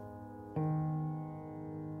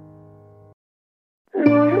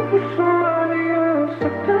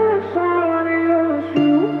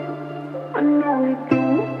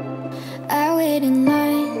 I wait in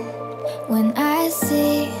line when I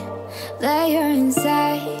see that you're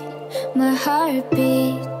inside my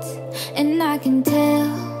heartbeat, and I can tell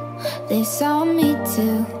they saw me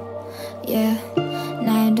too. Yeah, and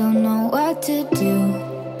I don't know what to do,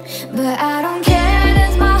 but I don't care.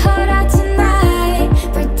 There's my heart out tonight.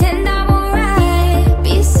 Pretend I'm alright.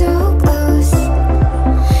 Be so close,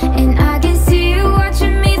 and I can see you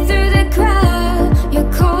watching me through the crowd.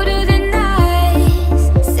 You're colder than ice.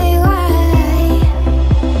 Say why?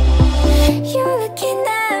 You're looking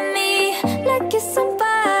at me like you're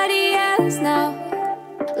somebody else now,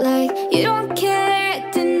 like you don't care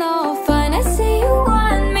to no fun. I say you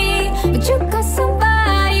want me, but you got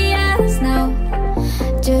somebody else now.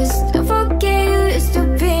 Just don't forget you used to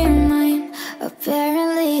be mine.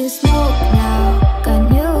 Apparently you smoke now, got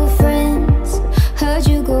new friends. Heard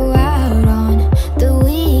you go out on the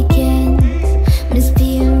weekends. Miss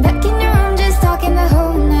being back in your room, just talking the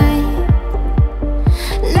whole night.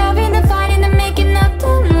 Loving the fighting and making up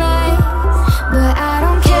the lies, but I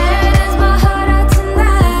don't care. There's my heart out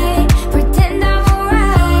tonight. Pretend I'm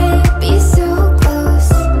alright. Be so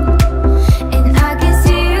close, and I can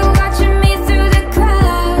see you watching me through the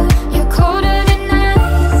crowd. You're colder than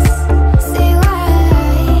ice. Say why?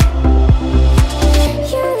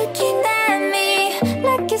 You're looking at me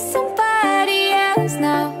like you're somebody else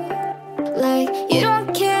now, like you don't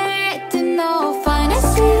care to no fun. I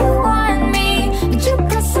see you want me, but you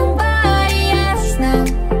got somebody else now.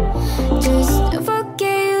 Just don't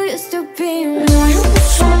forget you used to be mine.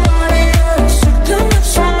 Somebody else,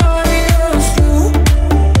 somebody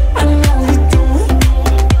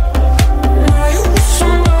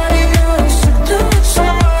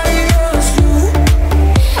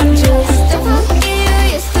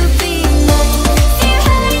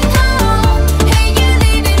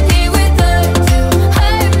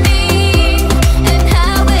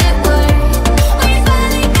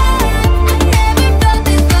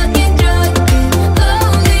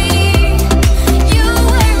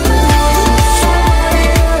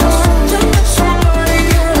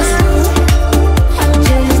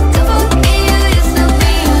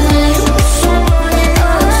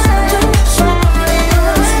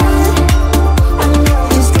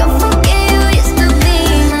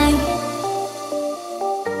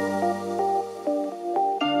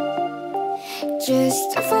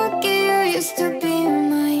Just to forget you used to be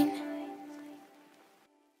mine.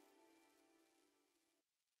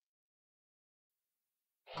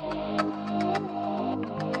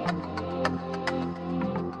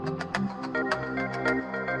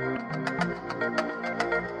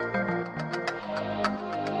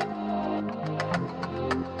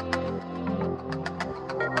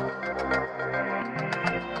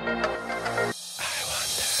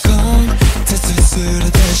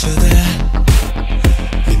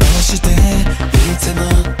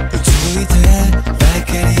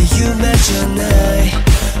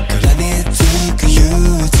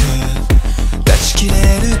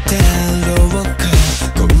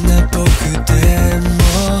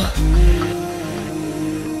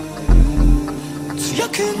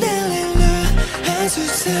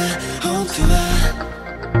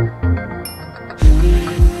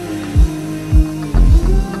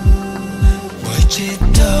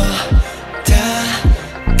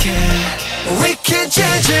 We can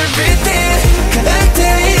change everything 変えて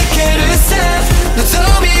いけるさ望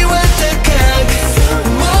みは高く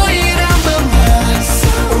思いのまま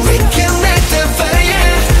We can make the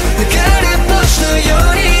fire 流れ星のよ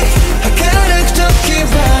うに儚く時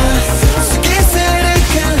は過ぎ去る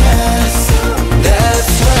から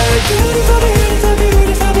That's why beautiful beautiful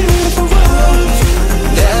beautiful beautiful world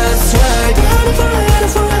That's why beautiful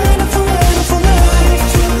beautiful beautiful beautiful life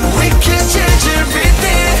We can change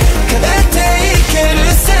everything 変えていける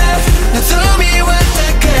さ望みは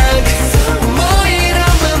高く思いの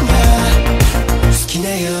まま好きな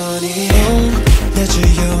ように同じ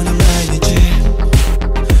ように毎日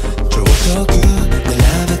ちょうどく並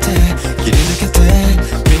べて切り抜けて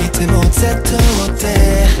見ても Z って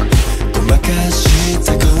ごまかし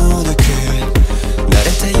た孤独慣れ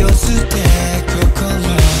た様子で心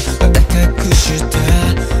また隠した、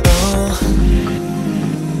oh、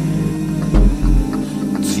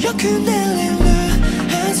強くなれる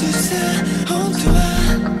はずさ本当は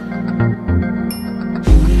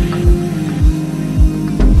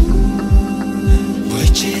もう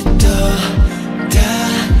一度だ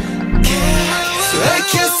け So I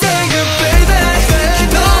can say goodbye bye 昨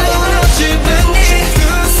日の自分に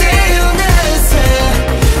さよならさ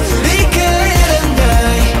振り返らな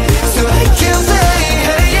い So I can fly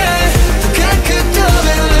higher 高く飛べ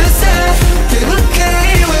るさ限界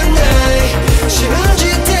はない信じ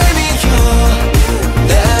てみよう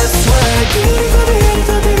That's why beautiful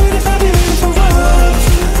beautiful beautiful beautiful world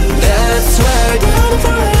That's why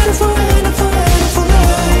beautiful beautiful beautiful beautiful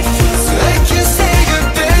life So I can say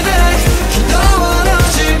goodbye bye 昨日の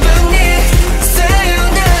自分にさよ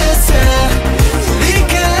ならさ振り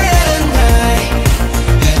返らない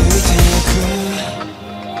歩いてゆく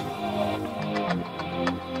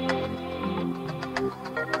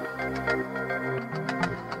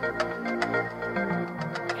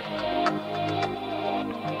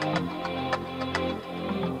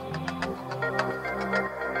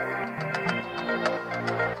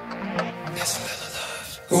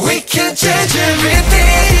We can change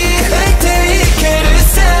everything 変えていける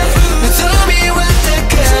さ望みは高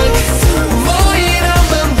く思いの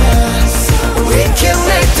まま We can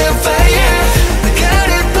make the fire 流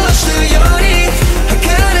れ星のように儚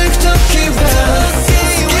く時は過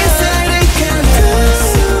ぎ去るから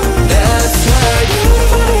That's why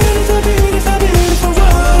beautiful beautiful beautiful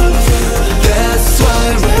world That's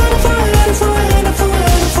why beautiful beautiful beautiful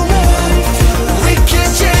beautiful life We can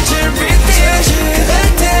change everything 変え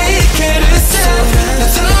ていけるさ望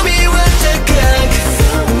みは高く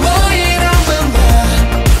思いのまま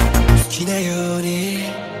好きなように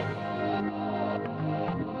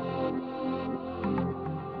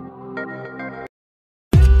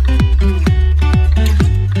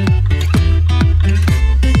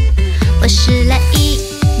我是乐意，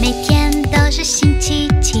每天都是星期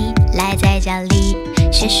七，赖在家里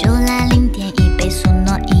学数来0.1倍速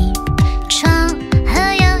挪移，床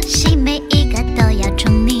和游戏每一个都要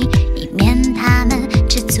宠溺，以免他们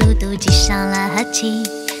吃醋妒忌伤了和气。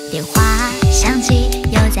电话响起，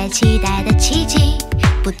又在期待的奇迹，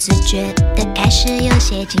不自觉的开始有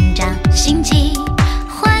些紧张心悸，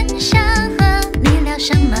幻想和你聊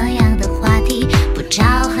什么样的话题，不着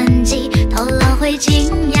痕迹透露会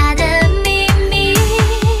惊讶的秘密。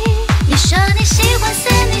你说你喜欢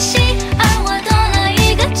森林系，而我多了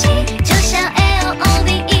一个 G， 就像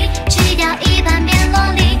LOVE 去掉一半变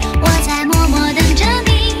萝莉，我在默默等着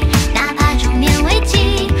你，哪怕中年危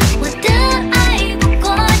机，我的爱不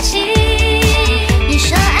过期。你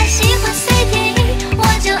说爱喜欢随便意，我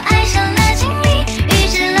就爱上了经历，预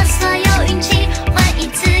知了所有运气，换一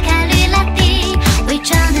次概率拉低，伪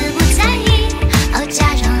装的不在意，哦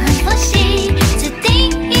假装很佛系，自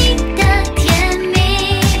定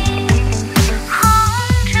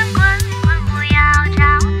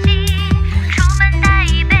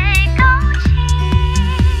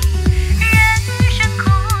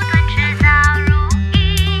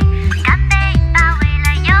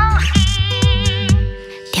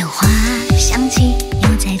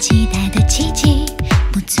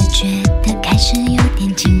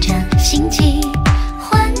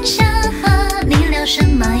什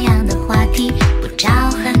么样的话题，不着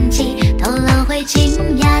痕迹透露会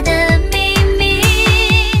惊讶的秘密。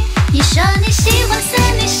你说你喜欢森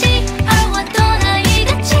女系，而我多了一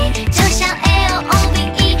个 G， 就像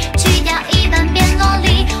LOVE 去掉一半变萝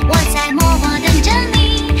莉，我在默默等着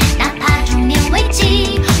你，哪怕中年危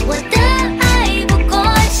机，我的爱不过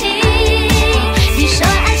期。你说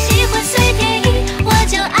爱喜欢随天意，我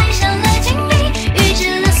就爱上了经历，预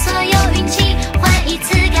知了所有运气，换一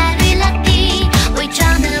次概率 lucky， 伪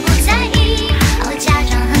装的不在意，哦假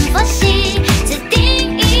装很佛系，自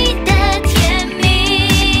定义的甜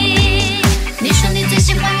蜜。你说你最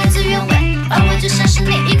喜欢原汁原味，而我就像是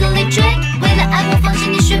你一个累赘，为了爱我放弃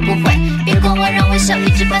你学不会，别管我让微笑一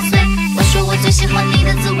直伴随。我说我最喜欢你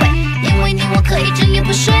的滋味，因为你我可以整夜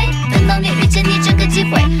不睡，等到你遇见你整个机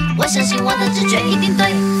会，我相信我的直觉一定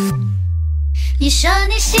对。你说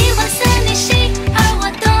你喜欢森女系，而我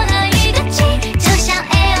多了一个 G， 就像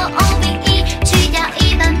LOVE 去掉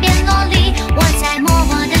一半变萝莉，我在默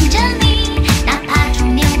默等着你，哪怕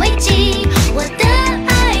中年危机，我的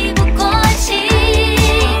爱不过期。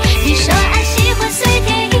你说爱喜欢随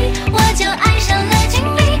天意，我就爱上了经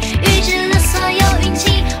历，预知了所有运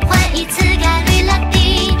气，换一次概率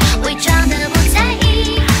lucky， 伪装的不在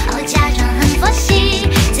意，哦假装很佛系，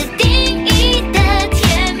自定义的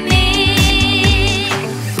甜蜜。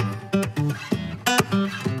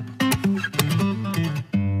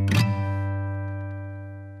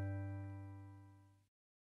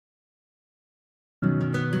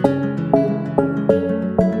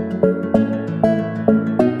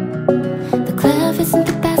The club isn't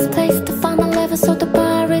the best place to find a lover, so the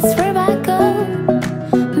bar is where I go.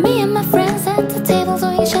 Me and my friends at the table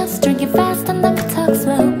doing shots, drinking fast and then we talk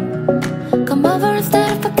slow. Come over and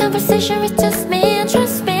start up a conversation with just me, and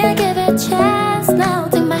trust me, I give it a chance. Now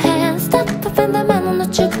take my hand, step up in the man on the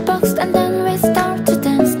jukebox, and then we start to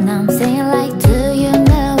dance. Now I'm singing like, do you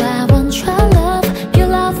know I want your love? Your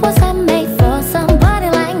love was handmade for somebody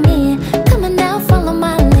like me. Come on now, follow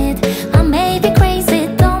my lead. I may be crazy,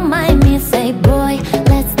 don't mind me. Say boy,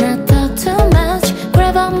 let's not talk too much.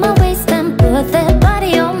 Grab on my waist and put that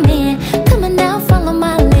body on me. Come on now, follow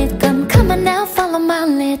my lead. Come on now, follow my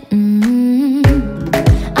lead.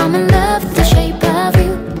 I'm in love with the shape of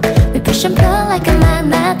you. We push and pull like a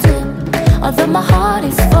magnet do. Although my heart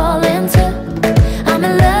is falling too, I'm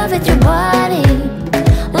in love with your body.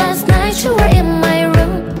 Last night you were in my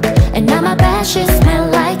room, and now my bed sheets smell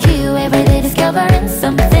like you. Every day discovering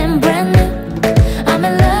something brand new. I'm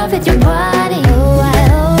in love with your body. Oh I,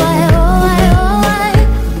 oh I, oh I, oh I.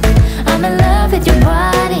 I'm in love with your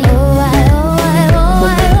body. Oh I, oh I, oh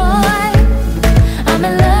I, oh I. I'm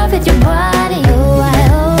in love with your body. Oh I,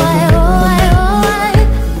 oh I, oh I, oh I.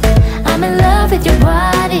 I'm in love with your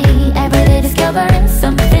body. Every day discovering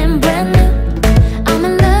something brand new. I'm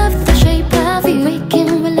in love with the shape of you.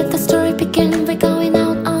 We let the story begin. We're going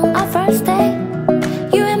out on our first day.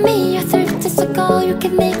 You and me are 30 days ago. You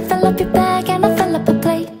give me, fill up your bag, and I fill up a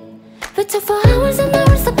plate. We talk for hours and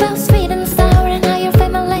hours about sweet and sour, and how your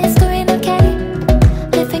family is doing okay.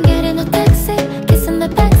 Living it in a taxi, kissing the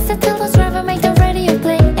backseat till the driver make the radio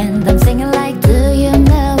play. And I'm singing like, do you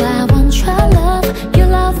know I want your love? Your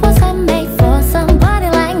love was handmade for somebody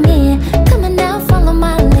like me. Come on now, follow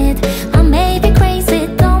my lead. I may be crazy,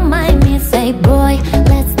 don't mind me. Say boy,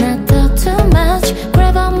 let's not talk too much.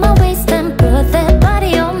 Grab on my waist and put that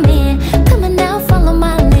body on me. Come on now, follow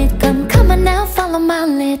my lead. Come on now, follow my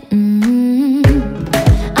lead.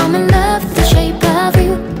 I'm in love with the shape of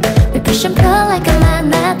you. We push and pull like a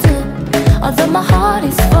magnet do. Although my heart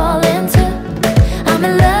is falling